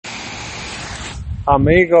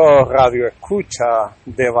Amigos Radio Escucha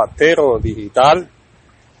de Batero Digital,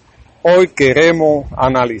 hoy queremos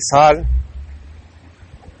analizar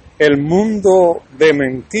el mundo de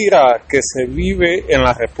mentira que se vive en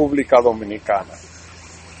la República Dominicana.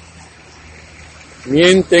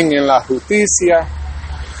 Mienten en la justicia,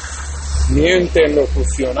 mienten los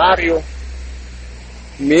funcionarios,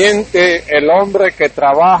 miente el hombre que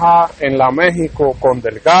trabaja en la México con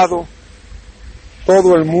Delgado.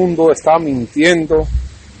 Todo el mundo está mintiendo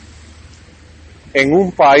en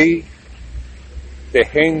un país de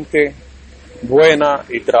gente buena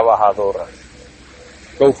y trabajadora.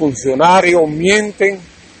 Los funcionarios mienten,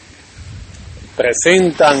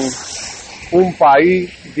 presentan un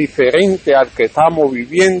país diferente al que estamos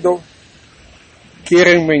viviendo,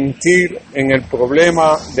 quieren mentir en el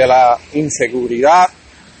problema de la inseguridad,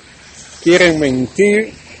 quieren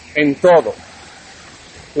mentir en todo.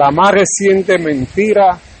 La más reciente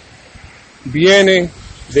mentira viene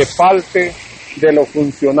de parte de los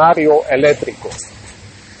funcionarios eléctricos.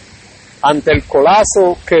 Ante el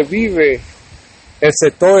colapso que vive el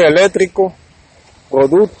sector eléctrico,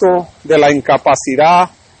 producto de la incapacidad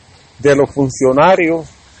de los funcionarios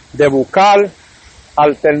de buscar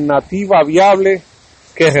alternativas viables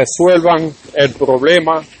que resuelvan el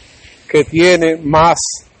problema que tiene más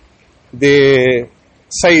de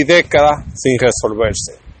 6 décadas sin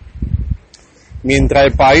resolverse. Mientras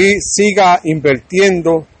el país siga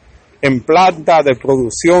invirtiendo en plantas de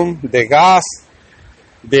producción de gas,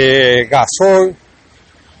 de gasol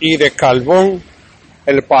y de carbón,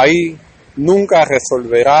 el país nunca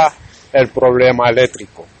resolverá el problema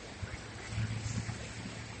eléctrico.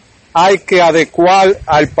 Hay que adecuar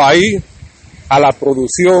al país a la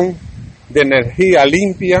producción de energía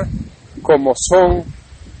limpia, como son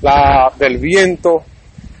la del viento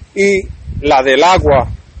y la del agua,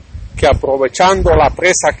 que aprovechando la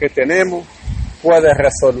presa que tenemos puede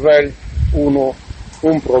resolver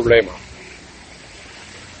un problema.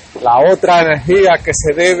 La otra energía que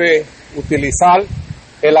se debe utilizar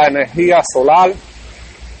es la energía solar,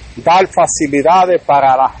 dar facilidades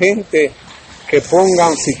para la gente que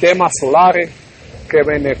pongan sistemas solares que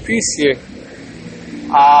beneficie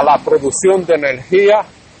a la producción de energía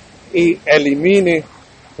y elimine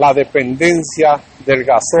la dependencia del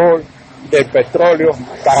gasol, del petróleo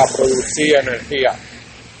para producir energía.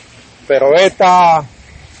 Pero esta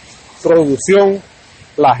producción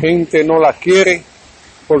la gente no la quiere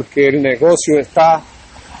porque el negocio está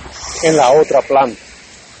en la otra planta.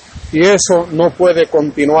 Y eso no puede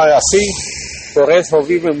continuar así, por eso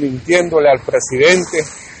viven mintiéndole al presidente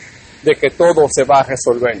de que todo se va a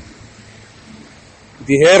resolver.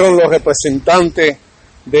 Dijeron los representantes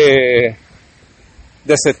del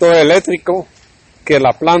sector eléctrico que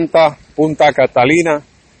la planta Punta Catalina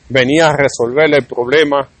venía a resolver el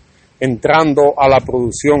problema entrando a la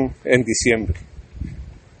producción en diciembre.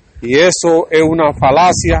 Y eso es una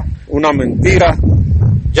falacia, una mentira,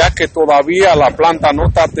 ya que todavía la planta no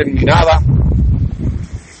está terminada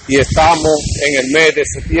y estamos en el mes de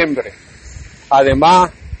septiembre.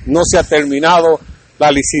 Además, no se ha terminado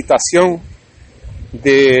la licitación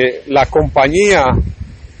de la compañía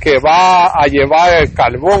que va a llevar el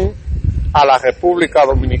carbón a la República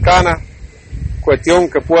Dominicana, cuestión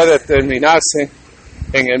que puede terminarse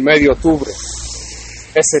en el mes de octubre,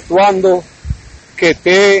 exceptuando que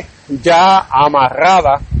esté ya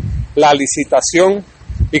amarrada la licitación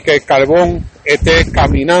y que el carbón esté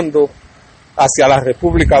caminando hacia la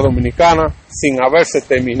República Dominicana sin haberse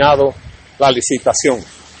terminado la licitación.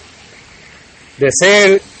 De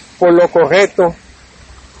ser por lo correcto,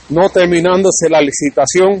 no terminándose la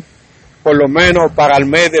licitación, por lo menos para el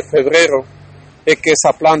mes de febrero, es que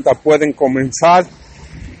esa planta pueden comenzar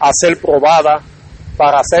a ser probada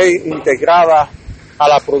para ser integrada a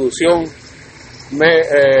la producción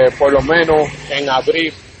por lo menos en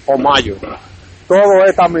abril o mayo. Toda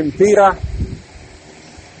esta mentira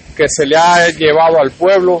que se le ha llevado al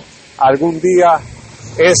pueblo, algún día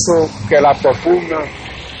eso que la propugnan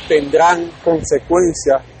tendrán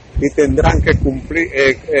consecuencias y tendrán que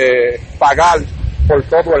pagar por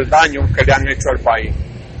todo el daño que le han hecho al país.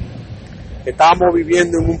 Estamos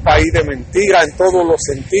viviendo en un país de mentira en todos los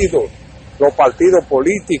sentidos. Los partidos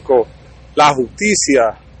políticos, la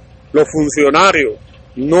justicia, los funcionarios.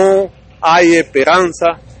 No hay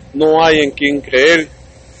esperanza, no hay en quien creer,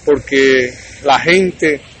 porque la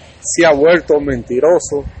gente se ha vuelto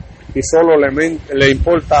mentiroso y solo le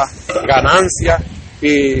importa ganancia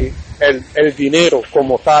y el dinero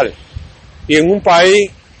como tal. Y en un país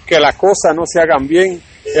que las cosas no se hagan bien,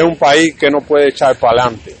 es un país que no puede echar para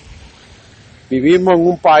adelante. Vivimos en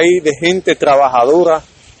un país de gente trabajadora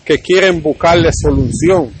que quieren buscarle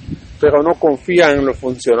solución pero no confían en los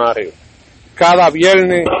funcionarios. Cada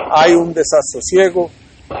viernes hay un desasosiego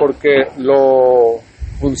porque los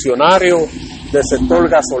funcionarios del sector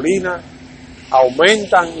gasolina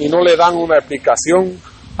aumentan y no le dan una explicación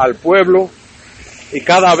al pueblo, y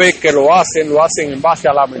cada vez que lo hacen en base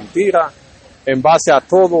a la mentira, en base a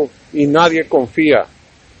todo, y nadie confía.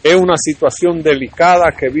 Es una situación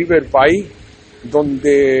delicada que vive el país,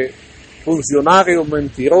 donde funcionarios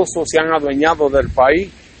mentirosos se han adueñado del país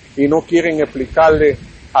y no quieren explicarle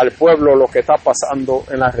al pueblo lo que está pasando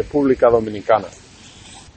en la República Dominicana.